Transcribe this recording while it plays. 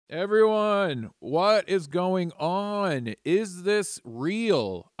Everyone, what is going on? Is this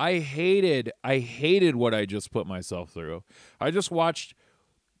real? I hated what I just put myself through. I just watched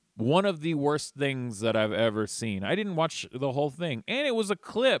one of the worst things that I've ever seen. I didn't watch the whole thing, and it was a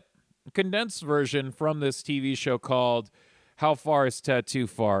clip, a condensed version from this TV show called How Far Is Tattoo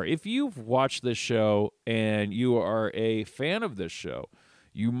Far? If you've watched this show and you are a fan of this show,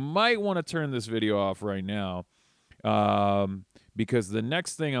 you might want to turn this video off right now. Because the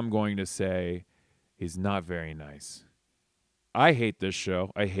next thing I'm going to say is not very nice. I hate this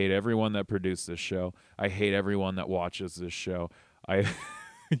show. I hate everyone that produced this show. I hate everyone that watches this show.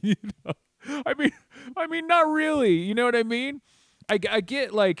 You know, I mean, not really. You know what I mean? I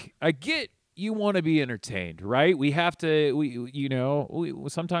get you want to be entertained, right? We have to.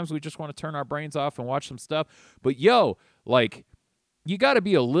 Sometimes we just want to turn our brains off and watch some stuff. But you got to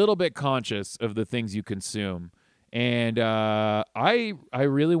be a little bit conscious of the things you consume. And I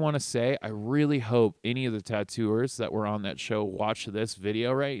really want to say, I really hope any of the tattooers that were on that show watch this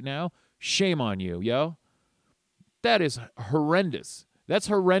video right now. Shame on you, yo. That is horrendous. That's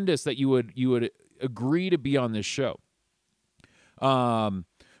horrendous that you would agree to be on this show. From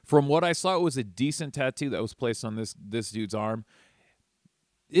what I saw, it was a decent tattoo that was placed on this dude's arm.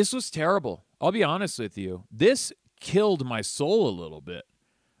 This was terrible. I'll be honest with you. This killed my soul a little bit.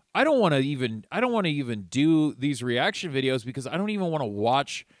 I don't want to even do these reaction videos because I don't even want to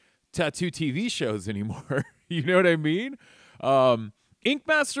watch tattoo TV shows anymore. You know what I mean? Ink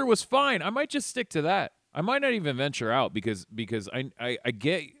Master was fine. I might just stick to that. I might not even venture out because I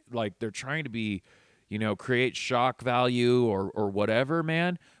get like they're trying to be, create shock value or whatever,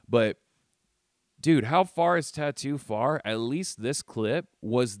 man. But dude, How Far Is Tattoo Far? At least this clip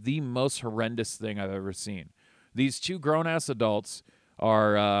was the most horrendous thing I've ever seen. These two grown-ass adults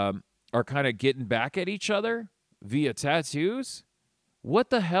are kind of getting back at each other via tattoos. What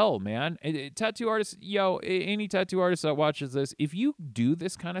the hell, man? Tattoo artists, any tattoo artist that watches this, if you do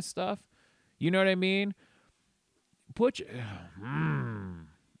this kind of stuff, you know what I mean? Put your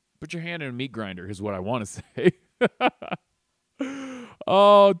hand in a meat grinder is what I want to say.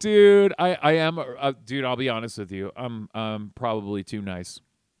 Oh, dude, I am, dude. I'll be honest with you. I'm probably too nice,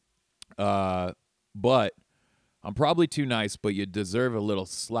 but. I'm probably too nice, but you deserve a little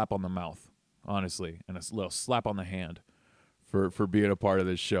slap on the mouth, honestly, and a little slap on the hand for being a part of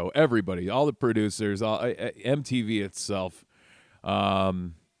this show. Everybody, all the producers, MTV itself.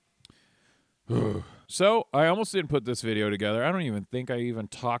 So I almost didn't put this video together. I don't even think I even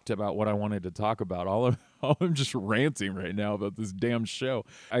talked about what I wanted to talk about. I'm just ranting right now about this damn show.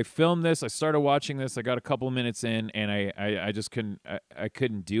 I filmed this. I started watching this. I got a couple minutes in, and I just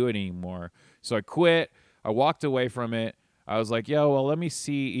couldn't do it anymore. So I quit. I walked away from it. I was like, let me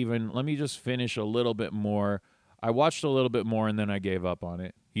just finish a little bit more. I watched a little bit more, and then I gave up on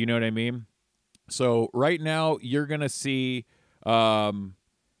it. You know what I mean? So right now, you're going to see, honestly,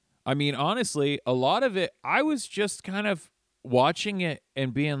 a lot of it, I was just kind of watching it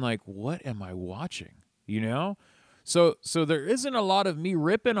and being like, what am I watching? So there isn't a lot of me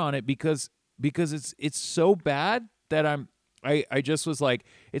ripping on it because it's so bad that I just was like,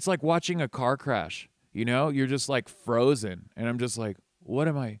 it's like watching a car crash. You're just like frozen. And I'm just like, what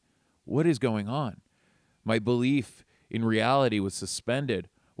is going on? My belief in reality was suspended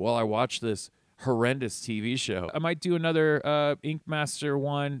while I watched this horrendous TV show. I might do another Ink Master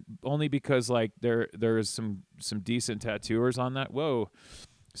one only because like there is some decent tattooers on that. Whoa.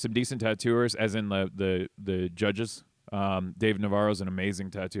 Some decent tattooers, as in the judges. Dave Navarro's an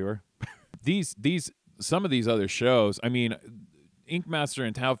amazing tattooer. Some of these other shows, Ink Master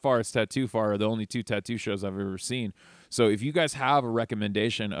and How Far Is Tattoo Far are the only two tattoo shows I've ever seen. So if you guys have a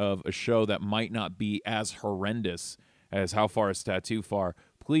recommendation of a show that might not be as horrendous as How Far Is Tattoo Far,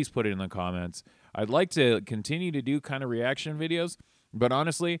 please put it in the comments. I'd like to continue to do kind of reaction videos, but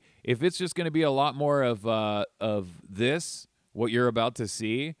honestly, if it's just going to be a lot more of this, what you're about to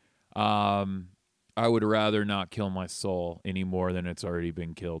see, I would rather not kill my soul any more than it's already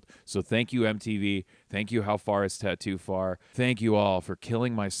been killed. So thank you, MTV. Thank you, How Far Is Tattoo Far. Thank you all for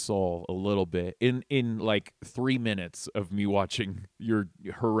killing my soul a little bit in like 3 minutes of me watching your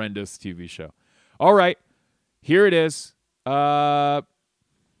horrendous TV show. All right, here it is. Yeah,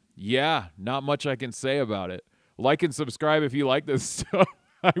 not much I can say about it. Like and subscribe if you like this stuff.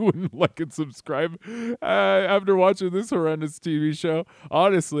 I wouldn't like and subscribe after watching this horrendous TV show,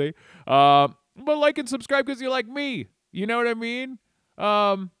 honestly. But like and subscribe because you like me. You know what I mean?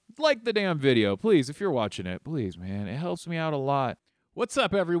 Like the damn video. Please, if you're watching it, please, man. It helps me out a lot. What's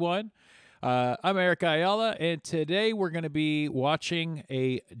up, everyone? I'm Eric Ayala, and today we're going to be watching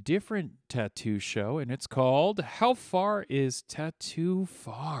a different tattoo show, and it's called How Far is Tattoo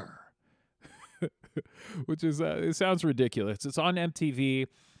Far? Which is, it sounds ridiculous. It's on MTV.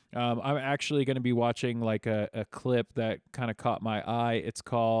 I'm actually going to be watching like a clip that kind of caught my eye. It's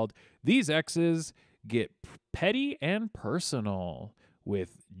called These Exes Get Petty and Personal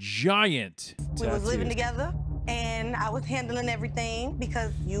with Giant We was living together, and I was handling everything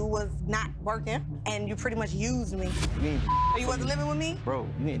because you was not working, and you pretty much used me. You wasn't living with me? Bro,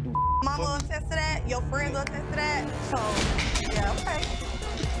 you ain't do Mama will attest to that. Your friends will attest to that. So, yeah, okay.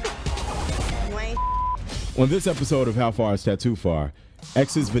 You ain't. On this episode of How Far is Tattoo Far,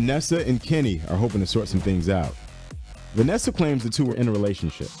 exes Vanessa and Kenny are hoping to sort some things out. Vanessa claims the two were in a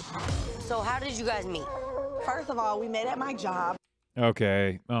relationship. So how did you guys meet? First of all, we met at my job.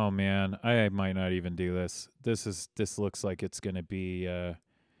 Okay. Oh man, I might not even do this. This looks like it's gonna be.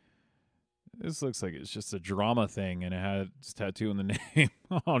 This looks like it's just a drama thing, and it has tattoo in the name.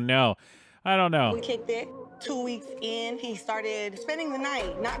 Oh no, I don't know. We kicked it. 2 weeks in, he started spending the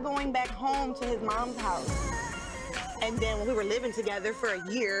night, not going back home to his mom's house. And then when we were living together for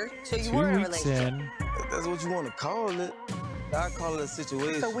a year, So you 2 were in a weeks relationship. in. That's what you want to call it. I call it a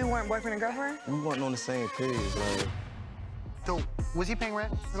situation. so we weren't boyfriend and girlfriend? We weren't on the same page. Like, So, was he paying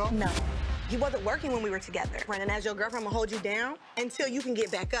rent at all? No. He wasn't working when we were together. And as your girlfriend, I'm gonna hold you down until you can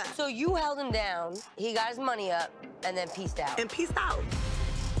get back up. So you held him down, he got his money up, and then peaced out. And peace out.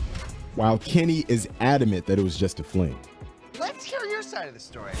 While Kenny is adamant that it was just a fling. Let's hear your side of the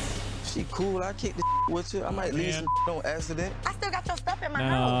story. she cool. I kick the with you. I might leave Man. some on accident. I still got your stuff in my No,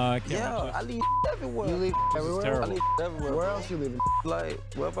 house. I can't Yeah, watch I leave everywhere. You leave everywhere? terrible. I leave everywhere. Where else you leaving? Like,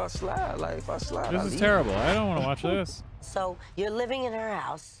 wherever I slide. Like, if I slide, this. I This is leave. terrible. I don't want to watch this. So you're living in her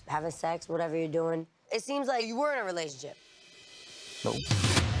house, having sex, whatever you're doing. It seems like you were in a relationship. No.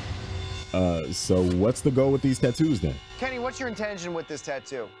 So what's the goal with these tattoos then? Kenny, what's your intention with this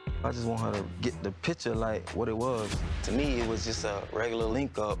tattoo? I just want her to get the picture like what it was. To me, it was just a regular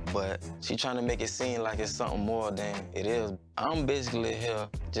link up, but she trying to make it seem like it's something more than it is. I'm basically here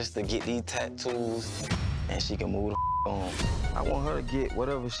just to get these tattoos and she can move the on. I want her to get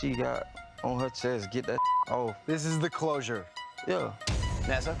whatever she got on her chest, get that off. This is the closure. Yeah.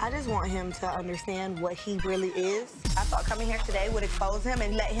 Nessa? I just want him to understand what he really is. I thought coming here today would expose him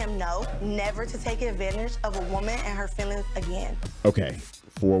and let him know never to take advantage of a woman and her feelings again. Okay,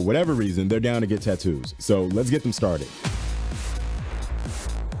 for whatever reason, they're down to get tattoos. So let's get them started.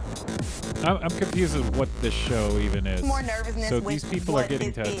 I'm confused with what this show even is. More nervousness So with these people are what getting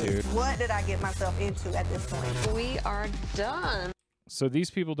it is. tattooed. What did I get myself into at this point? We are done. So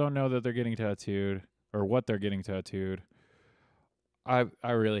these people don't know that they're getting tattooed or what they're getting tattooed. I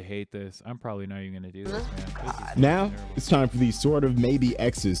really hate this. I'm probably not even gonna do this, man. This is Now, terrible. it's time for these sort of maybe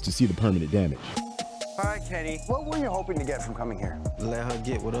exes to see the permanent damage. All right, Kenny. What were you hoping to get from coming here? Let her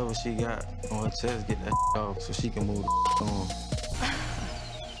get whatever she got on her chest, get that off so she can move the on.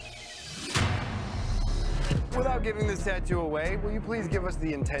 Without giving this tattoo away, will you please give us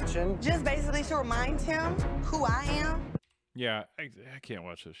the intention? Just basically to remind him who I am. Yeah, I can't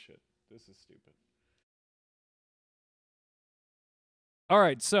watch this shit. This is stupid. All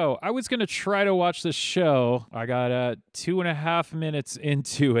right, so I was gonna try to watch this show. I got 2.5 minutes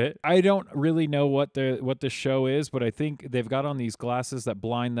into it. I don't really know what the show is, but I think they've got on these glasses that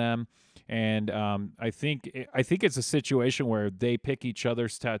blind them, and I think it's a situation where they pick each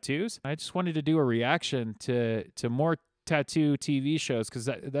other's tattoos. I just wanted to do a reaction to more tattoo TV shows because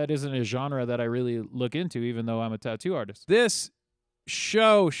that isn't a genre that I really look into, even though I'm a tattoo artist. This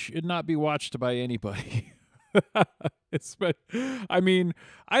show should not be watched by anybody. I mean,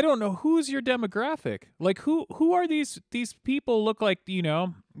 I don't know who's your demographic. Like, who are these people? Look like, you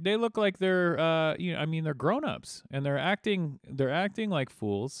know, they look like they're you know, I mean, they're grown-ups and they're acting like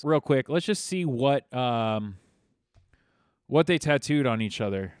fools. Real quick, let's just see what they tattooed on each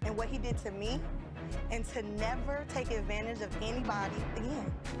other. And what he did to me, and to never take advantage of anybody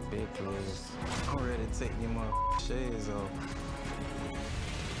again. Because I'm ready to take your mother shades off.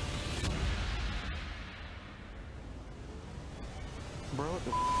 Bro, what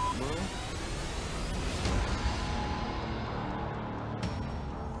the bro?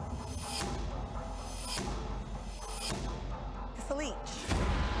 It's a leech.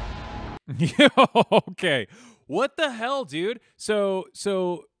 Okay. What the hell, dude? So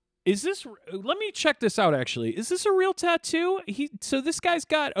is this, let me check this out actually. Is this a real tattoo? So this guy's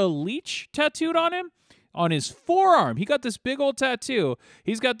got a leech tattooed on him on his forearm. He got this big old tattoo.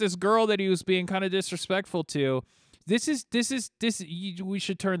 He's got this girl that he was being kind of disrespectful to. We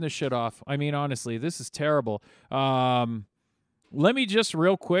should turn this shit off. I mean, honestly, this is terrible. Let me just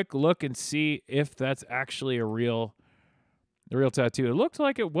real quick look and see if that's actually a real tattoo. It looked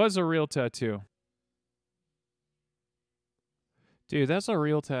like it was a real tattoo. Dude, that's a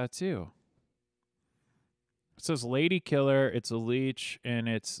real tattoo. It says Lady Killer, it's a leech, and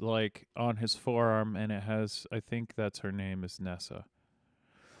it's like on his forearm, and it has, I think that's her name is Nessa.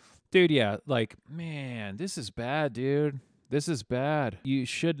 Dude, yeah, like, man, this is bad, dude. This is bad. You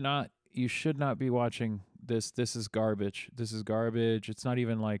should not be watching this. This is garbage. This is garbage. It's not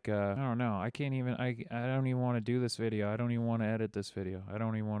even like, I don't know. I don't even want to do this video. I don't even want to edit this video. I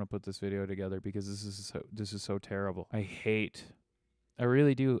don't even want to put this video together because this is so terrible. I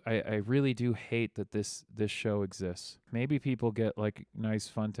really do. I really do hate that this show exists. Maybe people get like nice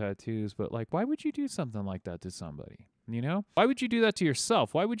fun tattoos, but like, why would you do something like that to somebody? You know? Why would you do that to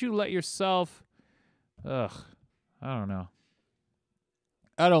yourself? Why would you let yourself? Ugh. I don't know.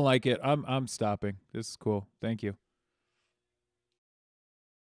 I don't like it. I'm stopping. This is cool. Thank you.